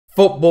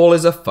Football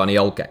is a funny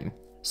old game.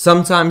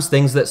 Sometimes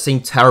things that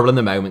seem terrible in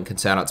the moment can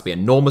turn out to be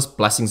enormous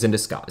blessings in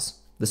disguise.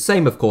 The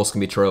same of course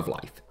can be true of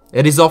life.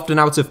 It is often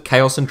out of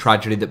chaos and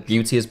tragedy that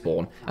beauty is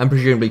born, and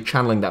presumably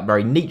channeling that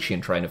very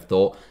Nietzschean train of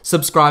thought,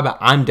 subscriber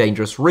I'm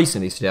Dangerous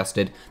recently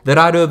suggested that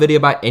I do a video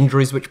about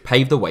injuries which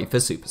pave the way for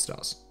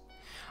superstars.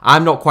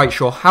 I'm not quite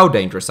sure how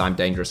dangerous I'm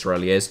Dangerous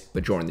really is,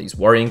 but during these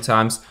worrying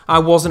times, I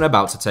wasn't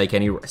about to take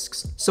any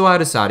risks, so I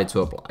decided to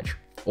oblige.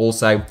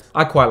 Also,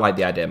 I quite like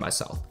the idea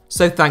myself,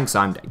 so thanks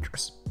I'm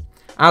Dangerous.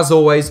 As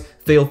always,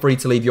 feel free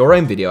to leave your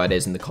own video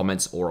ideas in the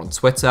comments or on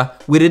Twitter.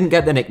 We didn't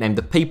get the nickname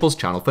The People's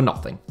Channel for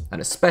nothing,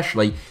 and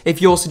especially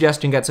if your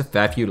suggestion gets a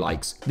fair few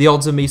likes, the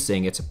odds of me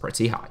seeing it are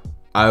pretty high.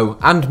 Oh,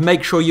 and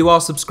make sure you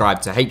are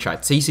subscribed to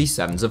HITC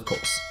Sevens of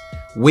course.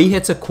 We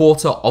hit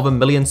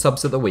 250,000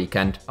 subs at the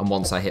weekend, and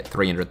once I hit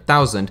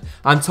 300,000,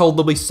 I'm told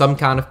there'll be some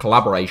kind of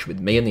collaboration with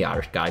me and the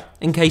Irish guy,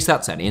 in case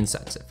that's any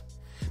incentive.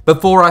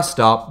 Before I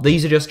start,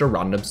 these are just a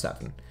random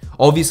 7.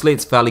 Obviously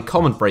it's fairly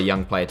common for a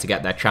young player to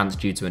get their chance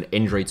due to an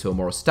injury to a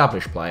more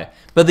established player,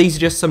 but these are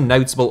just some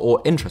notable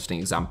or interesting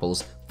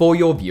examples for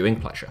your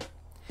viewing pleasure.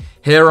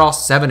 Here are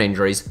 7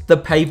 injuries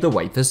that paved the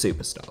way for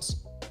superstars.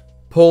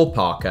 Paul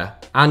Parker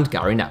and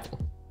Gary Neville.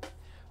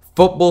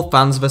 Football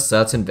fans of a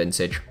certain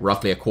vintage,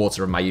 roughly a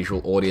quarter of my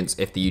usual audience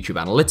if the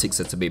YouTube analytics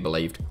are to be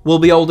believed, will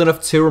be old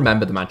enough to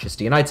remember the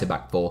Manchester United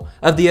back four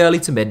of the early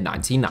to mid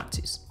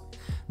 1990s.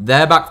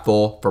 Their back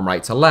four, from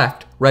right to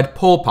left, read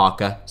Paul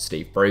Parker,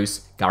 Steve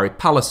Bruce, Gary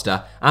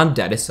Pallister and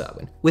Dennis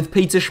Irwin, with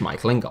Peter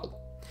Schmeichel in goal.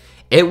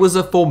 It was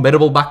a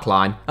formidable back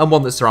line and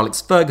one that Sir Alex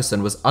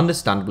Ferguson was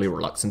understandably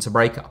reluctant to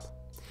break up.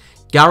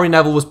 Gary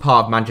Neville was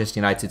part of Manchester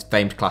United's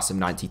famed class of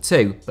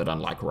 '92, but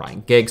unlike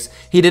Ryan Giggs,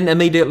 he didn't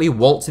immediately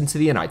waltz into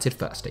the United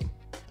first team.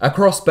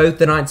 Across both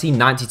the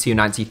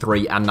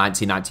 1992-93 and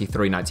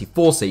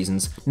 1993-94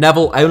 seasons,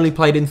 Neville only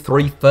played in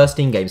 3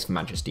 first-team games for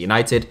Manchester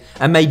United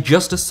and made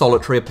just a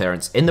solitary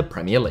appearance in the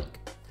Premier League.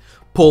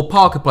 Paul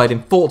Parker played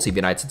in 40 of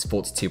United's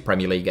 42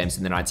 Premier League games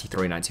in the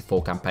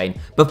 93-94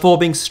 campaign before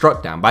being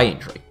struck down by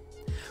injury.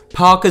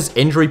 Parker's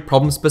injury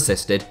problems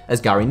persisted as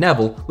Gary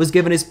Neville was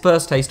given his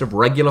first taste of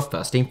regular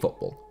first-team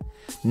football.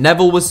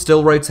 Neville was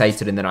still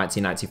rotated in the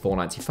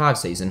 1994-95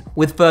 season,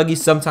 with Fergie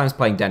sometimes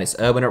playing Dennis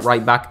Irwin at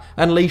right back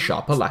and Lee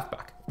Sharp at left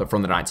back, but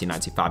from the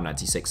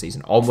 1995-96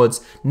 season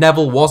onwards,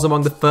 Neville was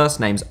among the first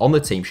names on the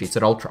team sheet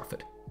at Old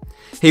Trafford.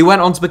 He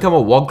went on to become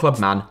a one-club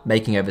man,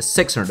 making over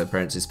 600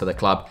 appearances for the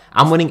club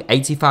and winning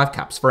 85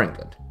 caps for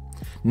England.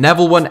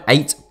 Neville won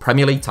 8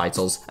 Premier League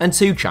titles and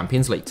 2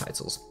 Champions League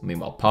titles.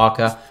 Meanwhile,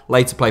 Parker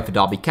later played for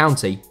Derby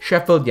County,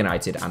 Sheffield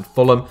United and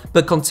Fulham,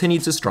 but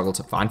continued to struggle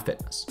to find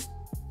fitness.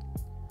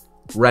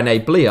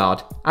 René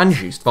Bliard and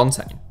Just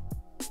Fontaine.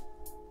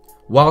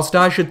 Whilst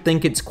I should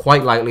think it's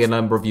quite likely a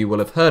number of you will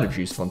have heard of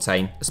Just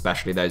Fontaine,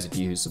 especially those of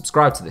you who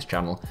subscribe to this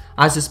channel,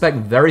 I suspect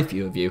very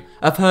few of you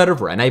have heard of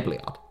René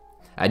Bliard.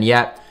 And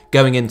yet,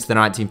 going into the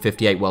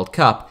 1958 World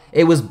Cup,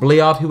 it was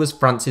Bliard who was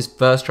France's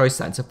first choice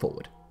centre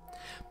forward.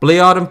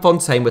 Bliard and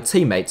Fontaine were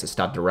teammates at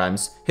Stade de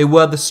Reims, who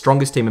were the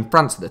strongest team in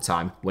France at the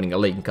time, winning a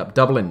League and Cup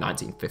double in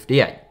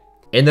 1958.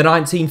 In the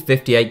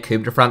 1958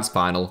 Coupe de France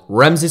final,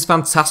 Reims'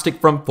 fantastic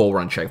front four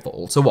run showed for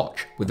all to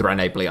watch, with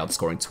René Bliard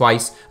scoring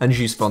twice and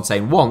Just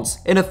Fontaine once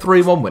in a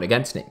 3-1 win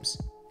against Nimes.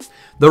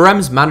 The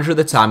Reims manager at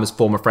the time was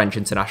former French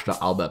international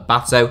Albert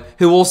Bateau,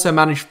 who also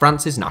managed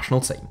France's national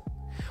team.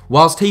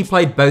 Whilst he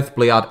played both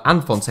Bliard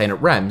and Fontaine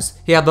at Reims,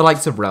 he had the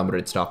likes of Real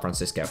Madrid star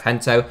Francisco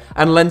Gento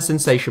and Lens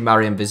sensation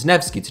Marian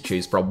Wisniewski to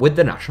choose from with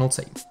the national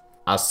team.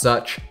 As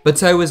such,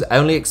 Bateau was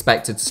only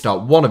expected to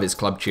start one of his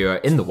club duo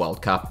in the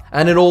World Cup,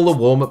 and in all the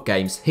warm-up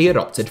games he had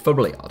opted for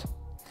Bliard.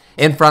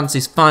 In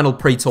France's final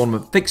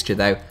pre-tournament fixture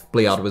though,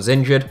 Bliard was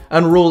injured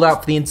and ruled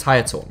out for the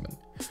entire tournament.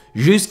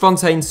 Just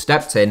Fontaine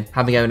stepped in,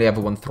 having only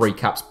ever won 3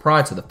 caps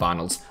prior to the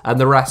finals, and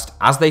the rest,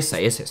 as they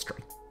say, is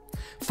history.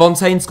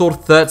 Fontaine scored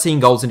 13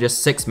 goals in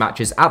just 6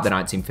 matches at the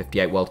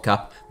 1958 World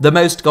Cup, the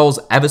most goals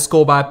ever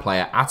scored by a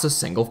player at a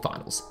single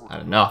finals,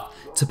 and enough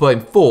to put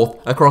him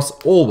 4th across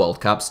all World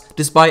Cups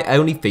despite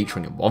only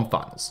featuring in 1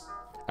 finals.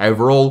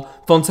 Overall,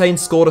 Fontaine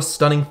scored a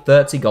stunning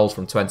 30 goals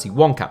from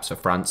 21 caps for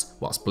France,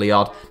 whilst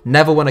Bliard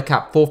never won a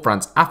cap for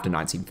France after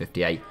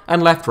 1958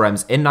 and left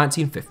Reims in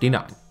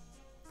 1959.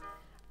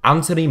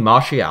 Anthony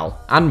Martial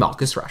and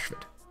Marcus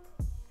Rashford.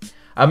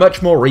 A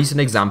much more recent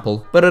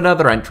example, but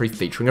another entry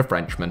featuring a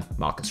Frenchman,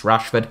 Marcus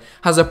Rashford,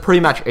 has a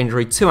pre-match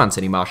injury to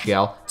Anthony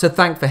Martial to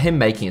thank for him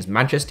making his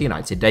Manchester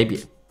United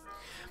debut.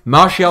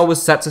 Martial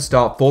was set to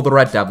start for the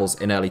Red Devils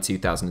in early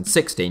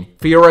 2016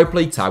 for Europa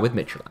League tie with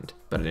Midtjylland,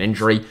 but an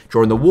injury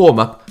during the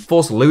warm-up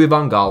forced Louis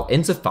van Gaal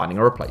into finding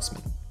a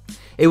replacement.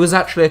 It was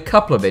actually a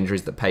couple of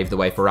injuries that paved the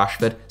way for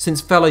Rashford,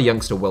 since fellow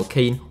youngster Will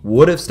Keane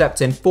would have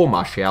stepped in for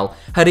Martial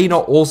had he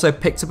not also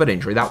picked up an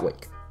injury that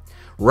week.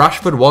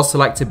 Rashford was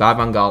selected by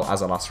Van Gaal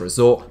as a last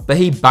resort, but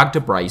he bagged a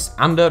brace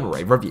and earned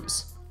rave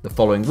reviews. The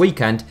following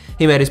weekend,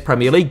 he made his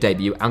Premier League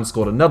debut and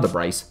scored another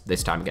brace,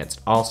 this time against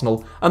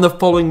Arsenal, and the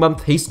following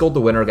month he scored the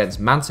winner against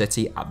Man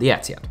City at the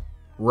Etihad.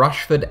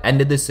 Rashford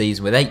ended the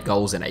season with 8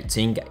 goals in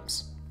 18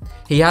 games.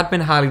 He had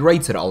been highly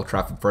rated at Old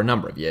Trafford for a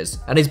number of years,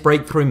 and his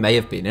breakthrough may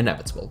have been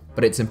inevitable,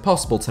 but it's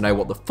impossible to know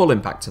what the full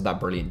impact of that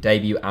brilliant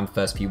debut and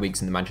first few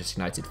weeks in the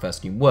Manchester United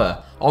first team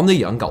were on the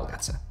young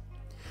goalgetter.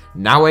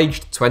 Now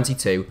aged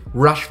 22,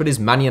 Rashford is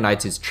Man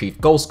United's chief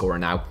goalscorer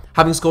now,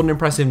 having scored an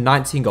impressive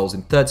 19 goals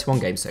in 31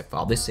 games so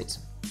far this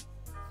season.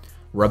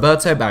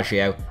 Roberto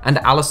Baggio and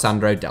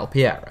Alessandro Del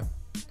Piero.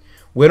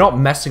 We're not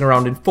messing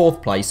around in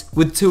 4th place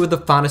with two of the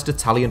finest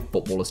Italian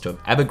footballers to have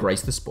ever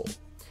graced the sport.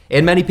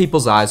 In many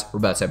people's eyes,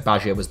 Roberto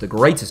Baggio was the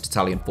greatest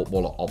Italian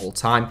footballer of all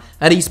time,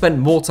 and he spent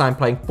more time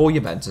playing for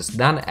Juventus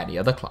than any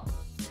other club.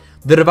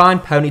 The Divine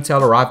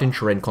Ponytail arrived in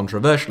Turin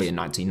controversially in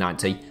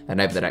 1990,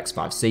 and over the next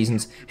 5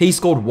 seasons, he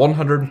scored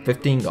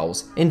 115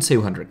 goals in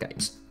 200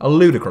 games, a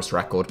ludicrous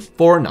record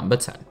for a number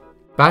 10.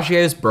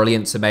 Baggio's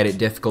brilliance had made it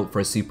difficult for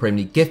a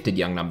supremely gifted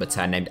young number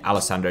 10 named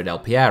Alessandro Del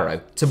Piero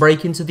to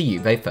break into the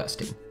Juve first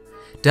team.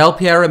 Del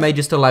Piero made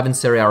just 11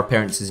 Serie A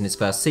appearances in his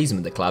first season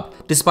with the club,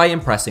 despite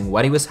impressing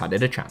when he was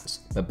handed a chance,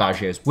 but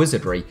Baggio's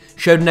wizardry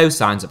showed no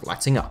signs of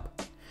letting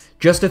up.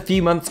 Just a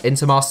few months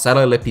into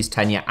Marcello Lippi's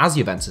tenure as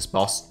Juventus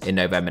boss, in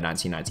November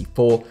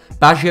 1994,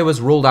 Baggio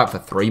was ruled out for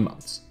 3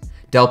 months.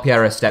 Del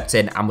Piero stepped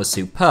in and was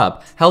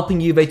superb,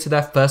 helping Juve to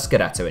their first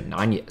Scudetto in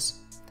 9 years.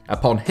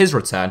 Upon his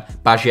return,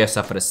 Baggio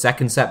suffered a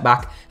second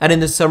setback, and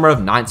in the summer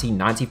of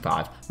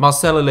 1995,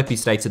 Marcello Lippi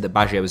stated that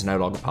Baggio was no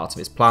longer part of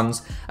his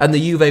plans, and the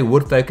Juve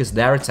would focus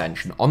their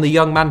attention on the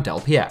young man Del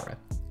Piero.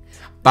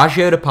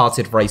 Baggio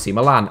departed for AC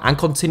Milan and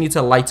continued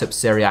to light up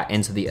Serie A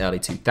into the early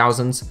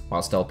 2000s,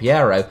 whilst Del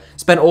Piero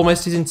spent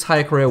almost his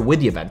entire career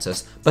with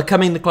Juventus,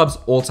 becoming the club's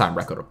all-time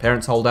record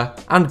appearance holder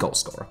and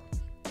goalscorer.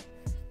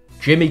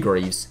 Jimmy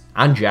Greaves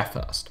and Geoff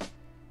Hurst.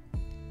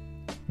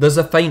 There's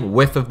a faint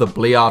whiff of the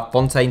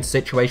Bliard-Fontaine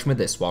situation with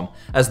this one,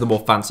 as the more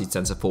fancied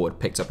centre-forward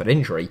picked up an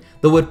injury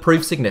that would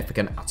prove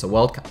significant at a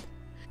World Cup.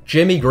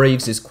 Jimmy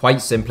Greaves is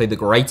quite simply the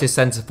greatest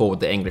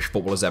centre-forward that English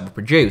football has ever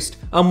produced,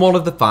 and one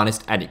of the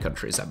finest any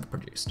country has ever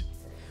produced.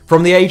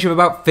 From the age of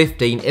about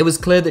 15, it was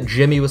clear that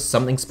Jimmy was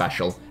something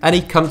special, and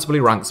he comfortably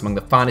ranks among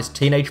the finest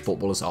teenage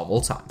footballers of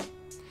all time.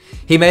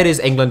 He made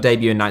his England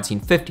debut in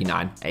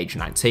 1959, age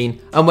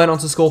 19, and went on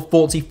to score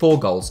 44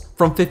 goals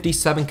from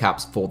 57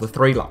 caps for the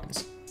Three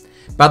Lions.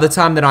 By the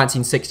time the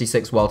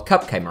 1966 World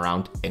Cup came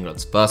around,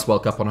 England's first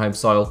World Cup on home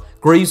soil,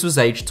 Greaves was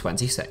aged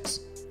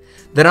 26.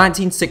 The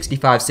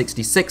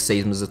 1965-66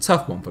 season was a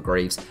tough one for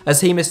Greaves,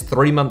 as he missed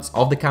 3 months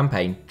of the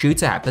campaign due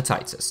to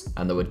hepatitis,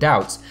 and there were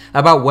doubts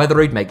about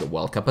whether he'd make the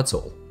World Cup at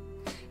all.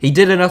 He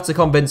did enough to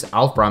convince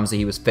Alf Ramsey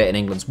he was fit in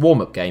England's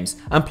warm-up games,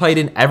 and played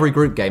in every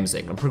group game as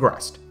England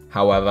progressed.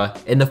 However,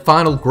 in the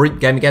final group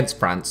game against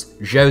France,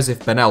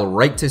 Joseph Bonnell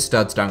raked his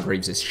studs down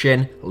Greaves'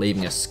 shin,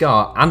 leaving a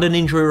scar and an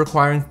injury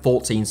requiring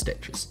 14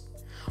 stitches.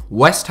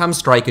 West Ham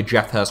striker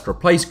Geoff Hurst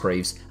replaced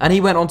Greaves, and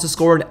he went on to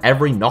score in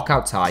every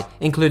knockout tie,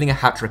 including a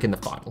hat-trick in the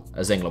final,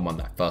 as England won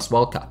their first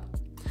World Cup.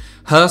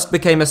 Hurst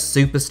became a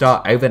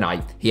superstar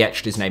overnight, he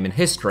etched his name in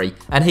history,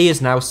 and he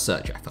is now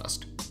Sir Geoff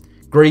Hurst.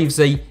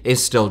 Greavesy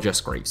is still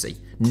just Greavesy,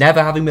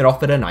 never having been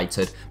offered a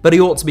knighthood, but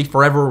he ought to be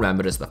forever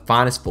remembered as the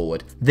finest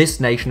forward this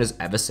nation has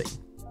ever seen.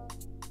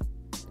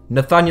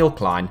 Nathaniel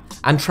Clyne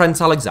and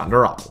Trent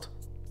Alexander-Arnold.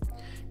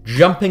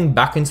 Jumping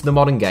back into the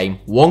modern game,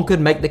 one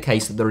could make the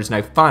case that there is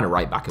no finer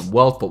right-back in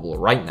world football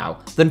right now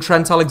than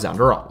Trent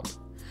Alexander-Arnold.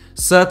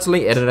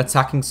 Certainly in an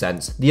attacking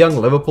sense, the young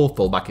Liverpool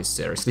fullback is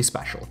seriously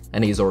special,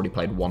 and he has already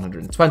played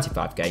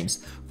 125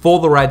 games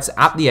for the Reds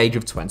at the age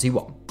of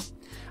 21.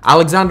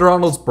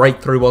 Alexander-Arnold's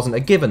breakthrough wasn't a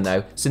given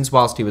though, since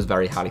whilst he was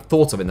very highly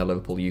thought of in the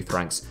Liverpool youth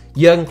ranks,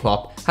 young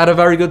Klopp had a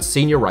very good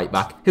senior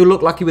right-back who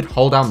looked like he would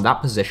hold down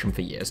that position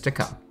for years to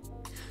come.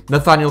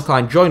 Nathaniel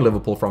Clyne joined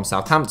Liverpool from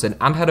Southampton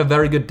and had a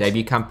very good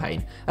debut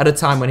campaign at a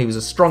time when he was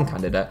a strong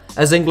candidate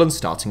as England's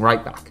starting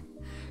right-back.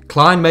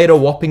 Clyne made a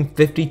whopping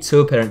 52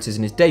 appearances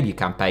in his debut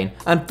campaign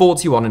and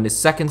 41 in his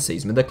second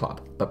season with the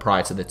club, but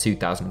prior to the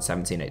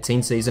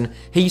 2017-18 season,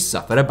 he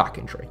suffered a back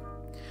injury.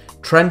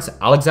 Trent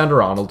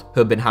Alexander-Arnold,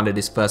 who had been handed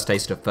his first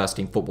taste of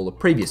first-team football the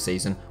previous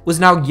season, was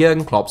now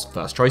Jurgen Klopp's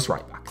first-choice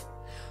right-back.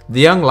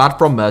 The young lad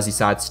from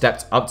Merseyside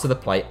stepped up to the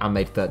plate and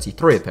made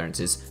 33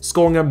 appearances,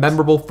 scoring a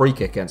memorable free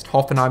kick against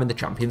Hoffenheim in the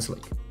Champions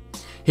League.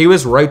 He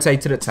was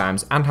rotated at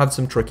times and had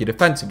some tricky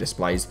defensive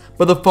displays,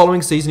 but the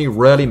following season he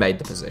really made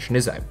the position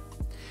his own.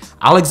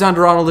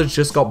 Alexander-Arnold has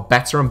just got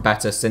better and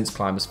better since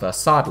Clyne was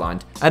first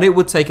sidelined, and it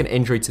would take an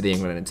injury to the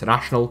England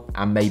international,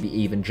 and maybe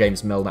even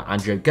James Milner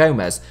and Joe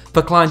Gomez,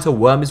 for Clyne to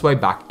worm his way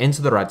back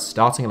into the Reds'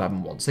 starting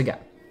 11 once again.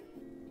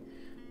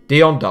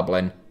 Dion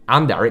Dublin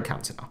and Eric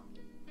Cantona.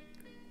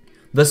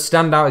 The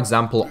standout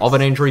example of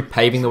an injury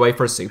paving the way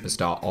for a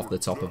superstar off the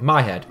top of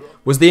my head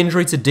was the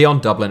injury to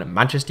Dion Dublin at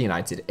Manchester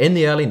United in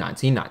the early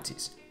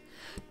 1990s.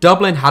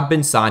 Dublin had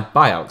been signed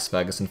by Alex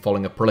Ferguson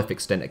following a prolific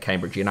stint at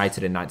Cambridge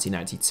United in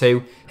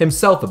 1992,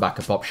 himself a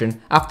backup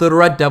option after the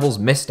Red Devils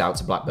missed out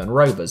to Blackburn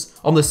Rovers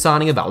on the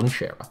signing of Alan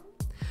Shearer.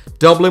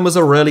 Dublin was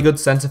a really good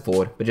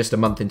centre-forward, but just a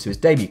month into his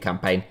debut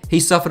campaign, he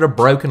suffered a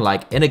broken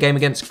leg in a game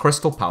against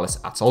Crystal Palace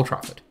at Old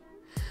Trafford.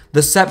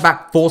 The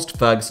setback forced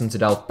Ferguson to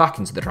delve back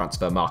into the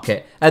transfer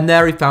market, and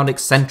there he found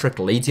eccentric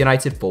Leeds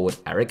United forward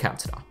Eric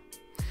Cantona.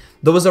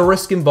 There was a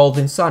risk involved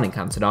in signing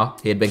Cantona.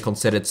 He had been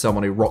considered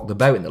someone who rocked the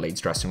boat in the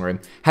Leeds dressing room,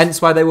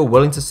 hence why they were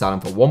willing to sell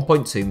him for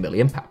 £1.2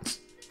 million.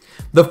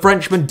 The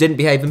Frenchman didn't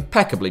behave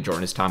impeccably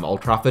during his time at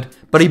Old Trafford,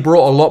 but he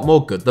brought a lot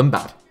more good than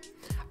bad.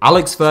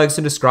 Alex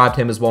Ferguson described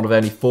him as one of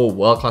only 4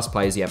 world-class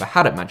players he ever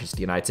had at Manchester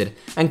United,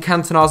 and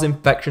Cantona's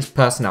infectious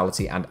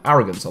personality and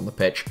arrogance on the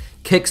pitch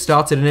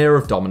kick-started an era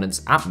of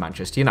dominance at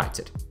Manchester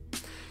United.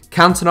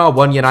 Cantona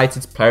won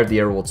United's Player of the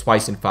Year award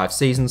twice in 5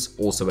 seasons,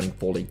 also winning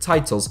 4 league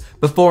titles,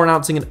 before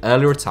announcing an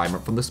early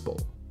retirement from the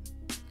sport.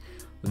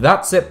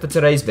 That's it for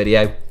today's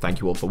video.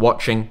 Thank you all for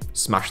watching,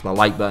 smash the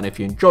like button if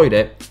you enjoyed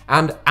it,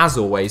 and as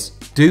always,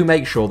 do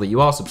make sure that you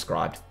are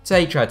subscribed to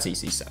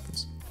HITC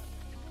Sevens.